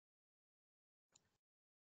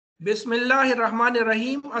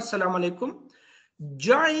Bismillahirrahmanirrahim. Assalamu alaikum.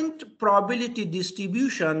 Joint probability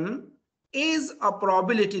distribution is a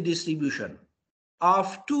probability distribution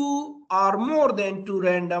of two or more than two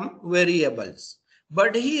random variables.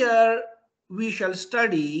 But here we shall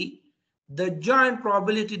study the joint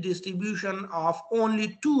probability distribution of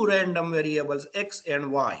only two random variables x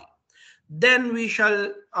and y. Then we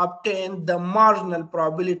shall obtain the marginal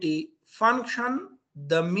probability function,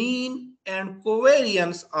 the mean and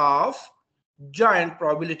covariance of joint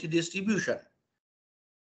probability distribution.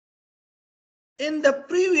 In the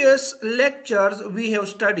previous lectures, we have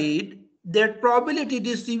studied that probability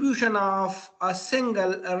distribution of a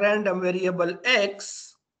single random variable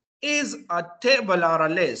x is a table or a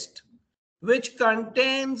list which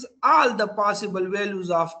contains all the possible values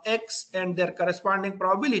of x and their corresponding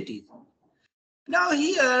probabilities. Now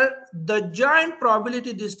here, the joint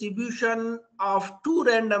probability distribution of two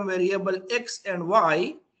random variables x and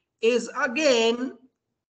y is again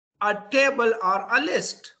a table or a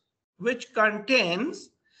list which contains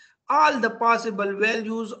all the possible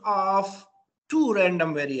values of two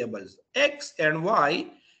random variables x and y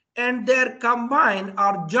and their combined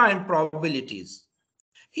or joint probabilities.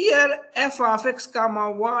 Here f of x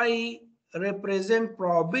comma y represent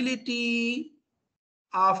probability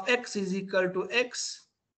of x is equal to x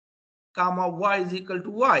comma y is equal to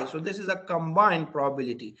y. So this is a combined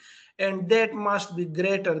probability and that must be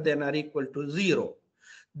greater than or equal to 0.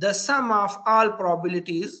 The sum of all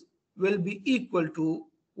probabilities will be equal to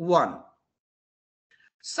 1.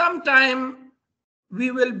 Sometime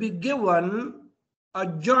we will be given a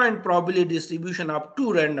joint probability distribution of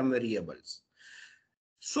two random variables.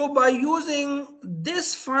 So by using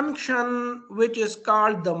this function, which is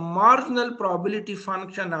called the marginal probability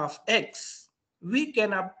function of x, we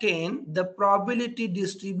can obtain the probability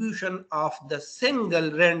distribution of the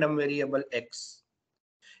single random variable x.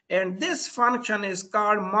 And this function is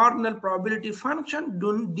called marginal probability function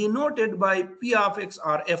denoted by p of x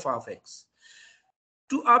or f of x.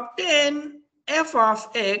 To obtain f of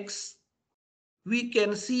x, we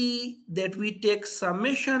can see that we take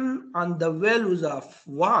summation on the values of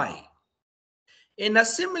y. In a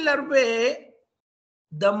similar way,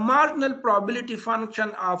 the marginal probability function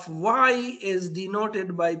of y is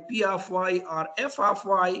denoted by p of y or f of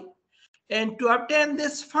y. And to obtain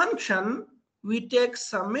this function, we take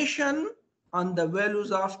summation on the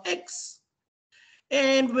values of x.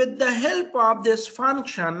 And with the help of this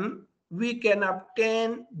function, we can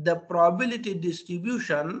obtain the probability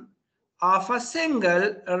distribution of a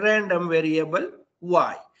single random variable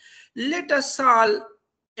y. Let us solve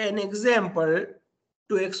an example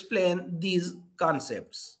to explain these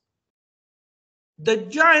concepts. The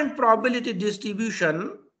joint probability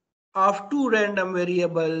distribution of two random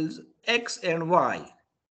variables x and y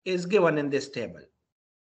is given in this table.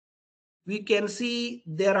 We can see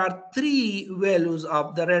there are three values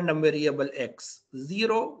of the random variable x,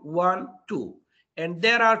 0, 1, 2. And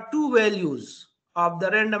there are two values of the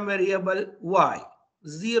random variable y,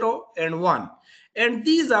 0 and 1. And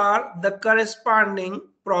these are the corresponding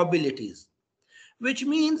probabilities, which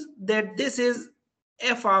means that this is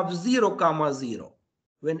f of 0 comma 0.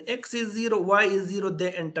 When x is 0, y is 0,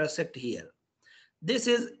 they intersect here. This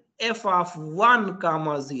is f of 1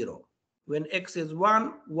 comma 0. When x is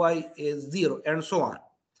 1, y is 0, and so on.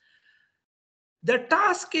 The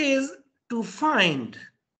task is to find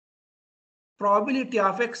probability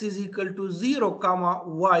of x is equal to 0 comma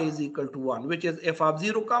y is equal to 1, which is f of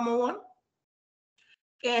 0 comma 1,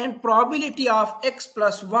 and probability of x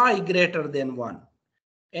plus y greater than 1.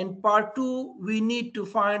 In part 2, we need to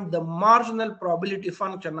find the marginal probability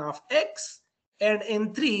function of x, and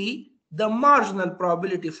in 3, the marginal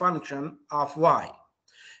probability function of y.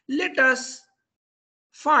 Let us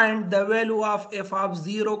find the value of f of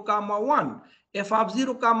 0 comma 1. F of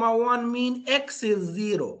 0 comma 1 means x is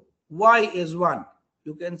 0, y is 1.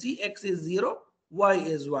 You can see x is 0, y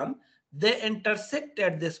is 1. They intersect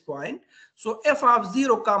at this point. So f of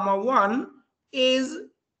 0 comma 1 is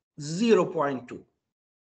 0.2.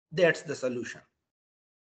 That's the solution.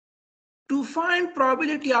 To find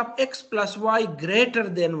probability of x plus y greater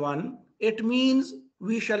than 1, it means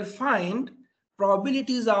we shall find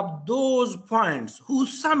probabilities of those points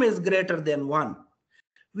whose sum is greater than 1.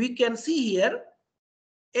 We can see here,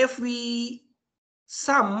 if we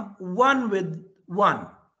sum 1 with 1,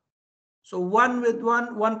 so 1 with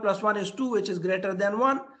 1, 1 plus 1 is 2, which is greater than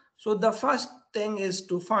 1. So the first thing is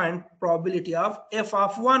to find probability of f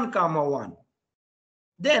of 1 comma 1.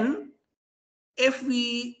 Then if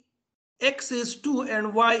we x is 2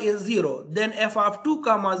 and y is 0, then f of 2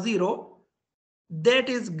 comma 0, that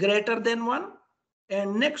is greater than 1.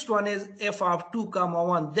 and next one is f of 2 comma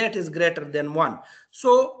 1 that is greater than 1.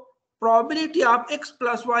 So probability of x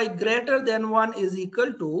plus y greater than 1 is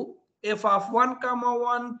equal to f of 1 comma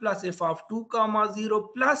 1 plus f of 2 comma 0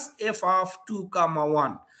 plus f of 2 comma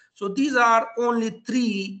 1. So these are only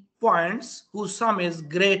 3 points whose sum is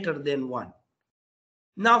greater than 1.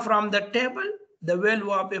 Now from the table, the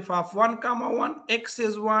value of f of 1 comma 1, x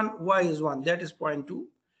is 1, y is 1, that is 0.2.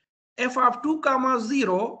 f of 2 comma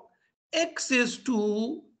 0, x is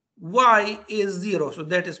 2, y is 0, so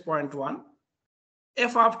that is 0.1.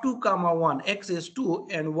 f of 2 comma 1, x is 2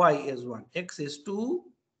 and y is 1. x is 2,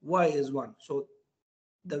 y is 1, so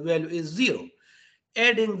the value is 0.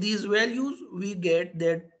 Adding these values, we get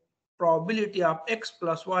that probability of x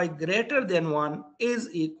plus y greater than 1 is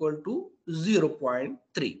equal to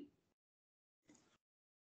 0.3.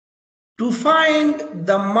 To find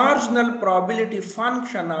the marginal probability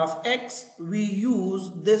function of x, we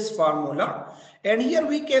use this formula. And here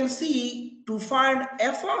we can see to find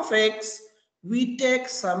f of x, we take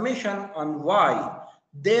summation on y.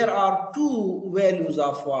 There are two values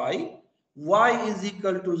of y is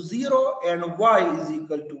equal to 0 and y is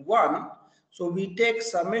equal to 1. So we take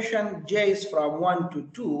summation j is from 1 to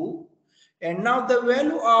 2. And now the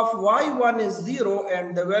value of y1 is 0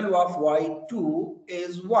 and the value of y2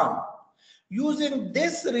 is 1. Using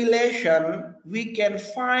this relation, we can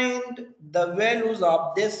find the values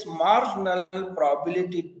of this marginal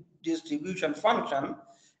probability distribution function,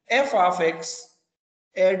 f of x,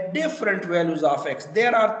 at different values of x.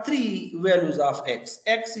 There are 3 values of x.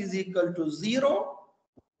 X is equal to 0,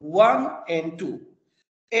 1, and 2.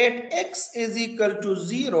 At x is equal to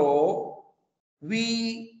 0,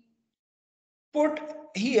 we put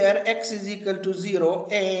here x is equal to 0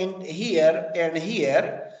 and here and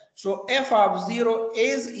here. So f of 0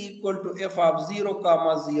 is equal to f of 0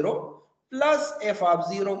 comma 0 plus f of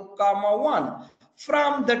 0 comma 1.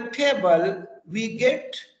 From the table, we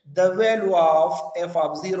get the value of f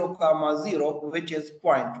of 0 comma 0, which is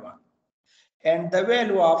 0.1. And the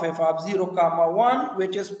value of f of 0 comma 1,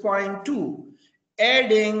 which is 0.2.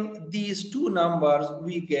 Adding these two numbers,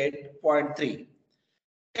 we get 0.3.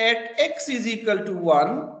 At x is equal to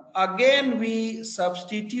 1, again we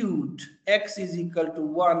substitute x is equal to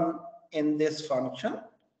 1 in this function,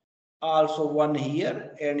 also 1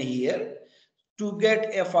 here and here, to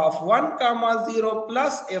get f of 1 comma 0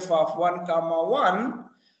 plus f of 1 comma 1,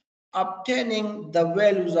 obtaining the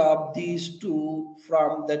values of these two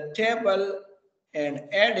from the table and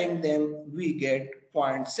adding them, we get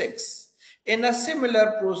 0.6. In a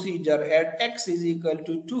similar procedure, at x is equal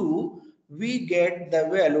to 2, we get the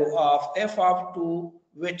value of f of 2,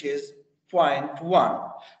 which is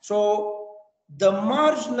 0.1. So the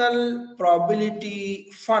marginal probability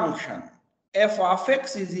function f of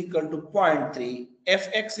x is equal to 0.3,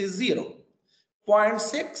 fx is 0,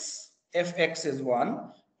 0.6, fx is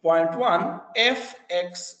 1, 0.1,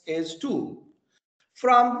 fx is 2.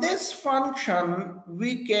 From this function,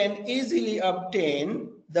 we can easily obtain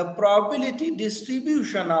the probability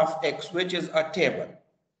distribution of x, which is a table.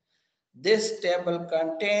 This table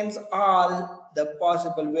contains all the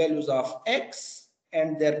possible values of x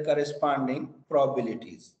and their corresponding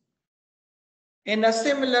probabilities. In a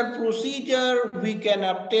similar procedure, we can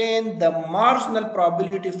obtain the marginal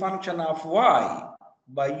probability function of y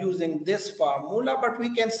by using this formula, but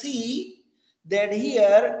we can see that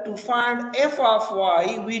here to find f of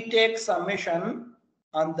y, we take summation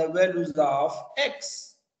on the values of x.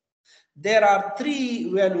 There are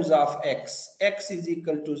 3 values of x. X is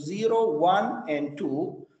equal to 0, 1, and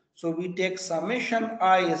 2. So we take summation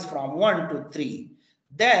I is from 1 to 3.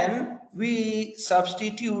 Then we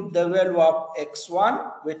substitute the value of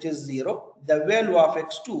x1, which is 0, the value of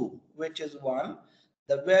x2, which is 1,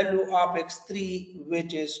 the value of x3,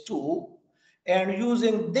 which is 2. And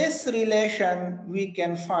using this relation, we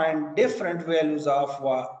can find different values of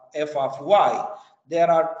f of y. There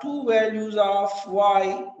are 2 values of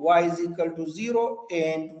y is equal to 0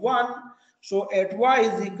 and 1. So at y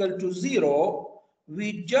is equal to 0,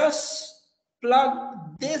 we just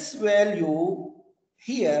plug this value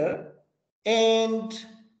here and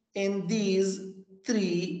in these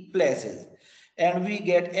 3 places. And we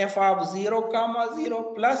get f of 0 comma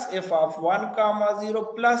 0 plus f of 1 comma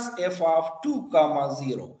 0 plus f of 2 comma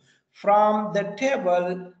 0. From the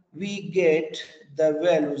table, we get the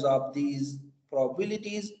values of these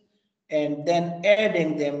probabilities and then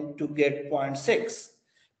adding them to get 0.6.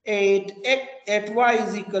 At y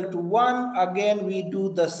is equal to 1, again we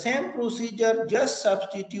do the same procedure, just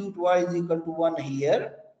substitute y is equal to 1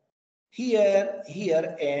 here, here,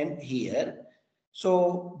 here, and here.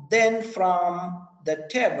 So then from the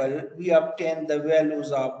table, we obtain the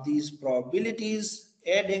values of these probabilities.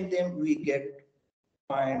 Adding them, we get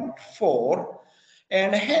 0.4.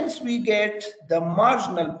 And hence we get the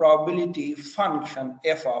marginal probability function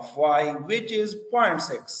f of y, which is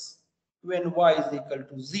 0.6 when y is equal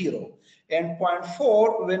to 0 and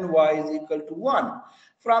 0.4 when y is equal to 1.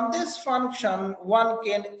 From this function, one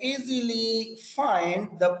can easily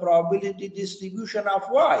find the probability distribution of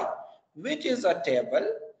y, which is a table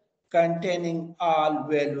containing all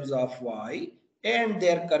values of y and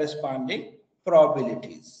their corresponding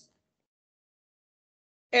probabilities.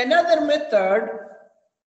 Another method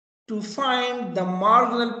to find the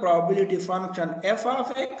marginal probability function f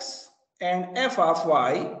of x and f of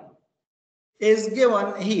y is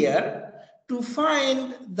given here. To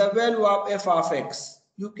find the value of f of x,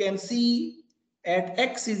 you can see at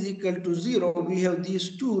x is equal to 0, we have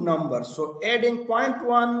these two numbers. So adding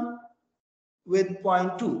 0.1 with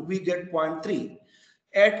 0.2, we get 0.3.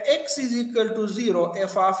 At x is equal to 0,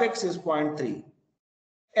 f of x is 0.3.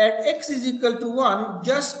 At x is equal to 1,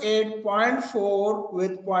 just add 0.4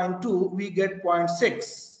 with 0.2, we get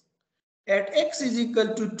 0.6. At x is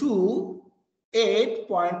equal to 2, 8,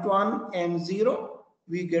 0.1 and 0,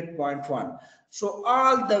 we get 0.1. So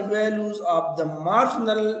all the values of the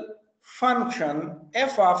marginal function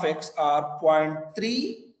f of x are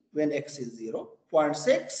 0.3 when x is 0,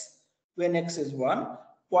 0.6 when x is 1,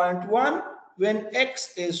 0.1 when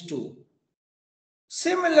x is 2.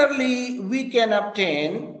 Similarly, we can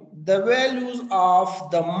obtain the values of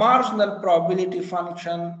the marginal probability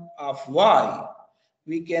function of y.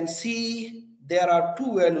 We can see there are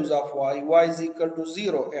two values of y is equal to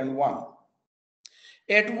 0 and 1.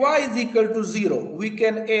 At y is equal to 0, we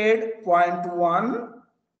can add 0.1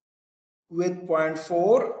 with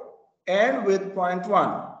 0.4 and with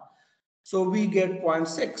 0.1. So we get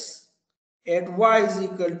 0.6. At y is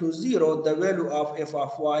equal to 0, the value of f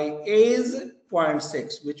of y is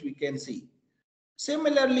 0.6, which we can see.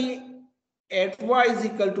 Similarly, at y is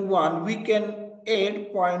equal to 1, we can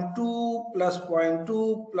add 0.2 plus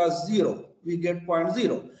 0.2 plus 0. We get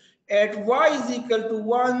 0.0. At y is equal to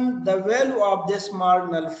 1, the value of this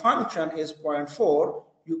marginal function is 0.4.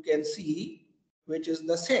 You can see, which is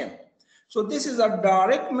the same. So this is a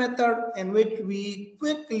direct method in which we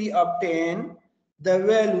quickly obtain the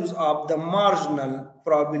values of the marginal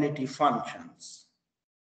probability functions.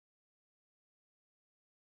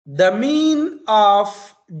 The mean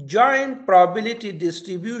of joint probability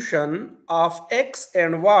distribution of x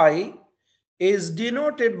and y is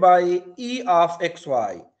denoted by E of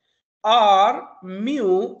xy or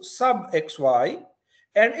mu sub xy,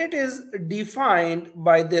 and it is defined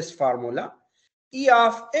by this formula. E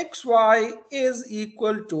of xy is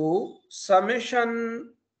equal to summation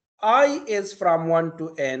I is from 1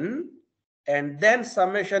 to n, and then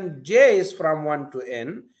summation j is from 1 to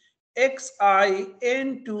n, xi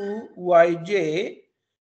into yj,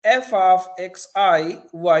 f of xi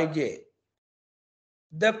yj.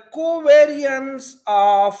 The covariance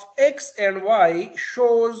of x and y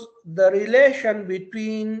shows the relation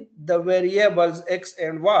between the variables x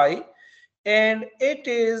and y, and it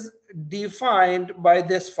is defined by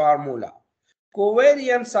this formula.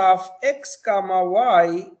 Covariance of x comma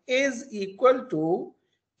y is equal to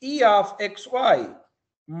E of xy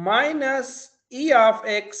minus E of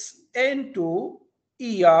x into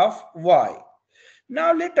E of y.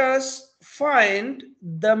 Now let us find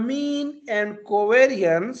the mean and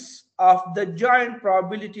covariance of the joint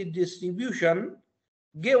probability distribution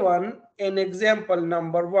given in example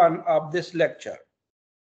number 1 of this lecture.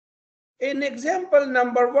 In example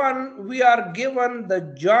number 1, we are given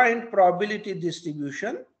the joint probability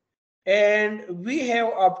distribution and we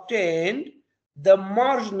have obtained the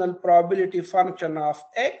marginal probability function of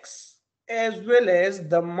x as well as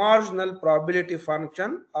the marginal probability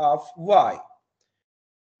function of y.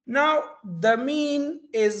 Now the mean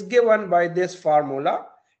is given by this formula,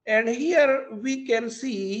 and here we can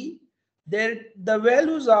see that the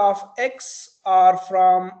values of x are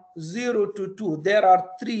from 0 to 2. There are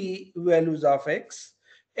 3 values of x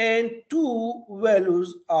and 2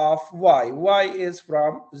 values of y. Y is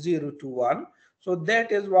from 0 to 1. So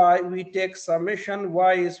that is why we take summation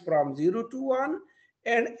y is from 0 to 1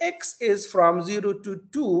 and x is from 0 to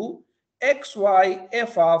 2, xy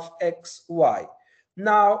f of xy.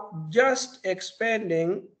 Now just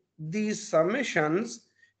expanding these summations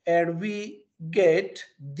and we get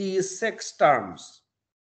these 6 terms.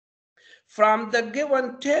 From the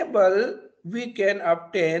given table we can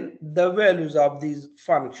obtain the values of these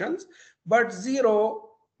functions, but 0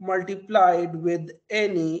 multiplied with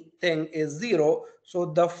anything is 0, so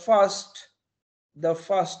the first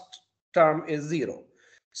term is 0.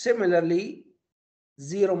 Similarly,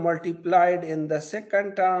 0 multiplied in the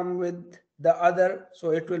second term with the other,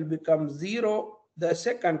 so it will become 0. The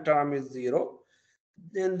second term is 0.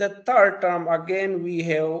 In the third term, again we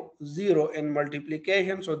have 0 in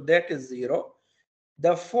multiplication, so that is 0.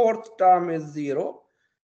 The fourth term is 0.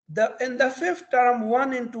 In the fifth term,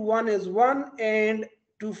 1 into 1 is 1, and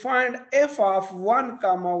to find f of 1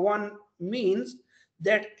 comma 1 means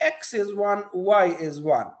that x is 1, y is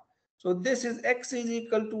 1. So this is x is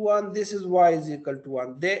equal to 1, this is y is equal to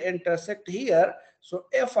 1. They intersect here, so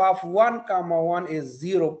f of 1 comma 1 is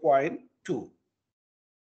 0.2.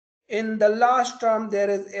 In the last term, there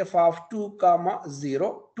is f of 2 comma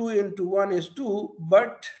 0. 2 into 1 is 2,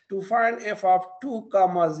 but to find f of 2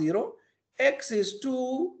 comma 0, x is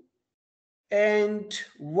 2 and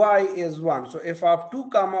y is 1. So f of 2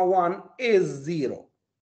 comma 1 is 0.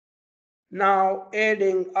 Now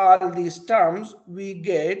adding all these terms, we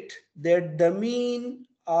get that the mean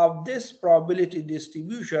of this probability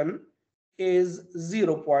distribution is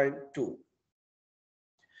 0.2.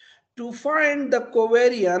 To find the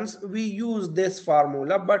covariance, we use this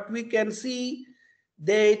formula, but we can see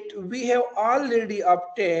that we have already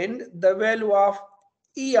obtained the value of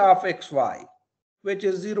E of xy, which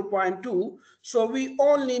is 0.2. So we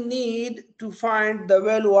only need to find the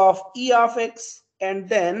value of E of x and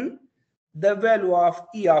then the value of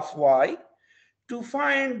E of y. To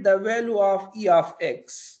find the value of E of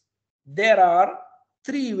x, there are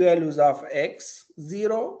three values of x,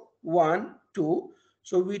 0, 1, 2.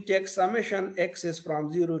 So we take summation x is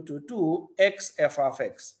from 0 to 2, x f of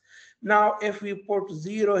x. Now if we put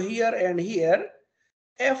 0 here and here,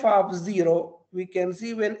 f of 0, we can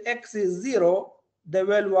see when x is 0, the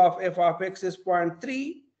value of f of x is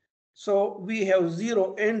 0.3. So we have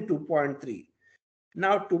 0 into 0.3.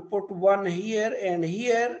 Now to put 1 here and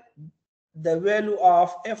here, the value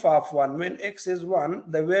of f of 1, when x is 1,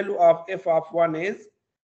 the value of f of 1 is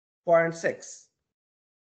 0.6.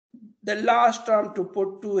 The last term to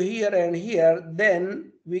put 2 here and here,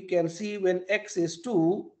 then we can see when x is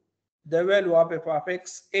 2, the value of f of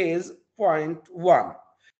x is 0.1.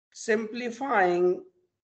 Simplifying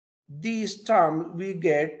these terms, we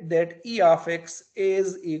get that E of x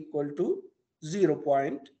is equal to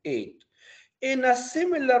 0.8. In a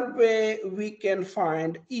similar way, we can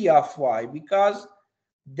find E of y because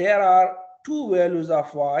there are two values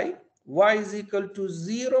of y. Y is equal to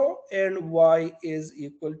 0 and y is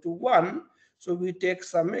equal to 1. So we take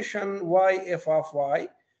summation y f of y.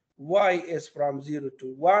 Y is from 0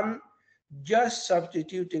 to 1. Just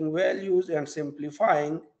substituting values and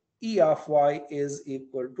simplifying, E of y is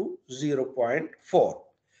equal to 0.4.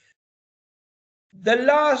 The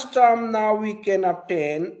last term, now we can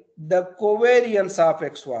obtain the covariance of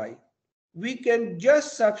xy. We can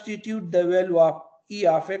just substitute the value of E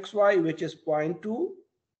of xy, which is 0.2,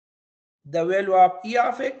 the value of E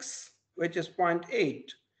of x, which is 0.8,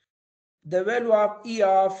 the value of E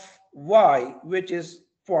of y, which is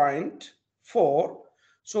 0.4.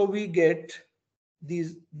 So we get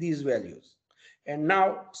these values. And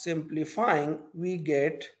now simplifying, we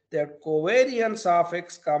get that covariance of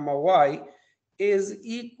x comma y is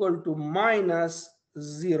equal to minus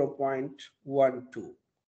 0.12.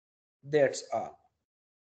 That's all.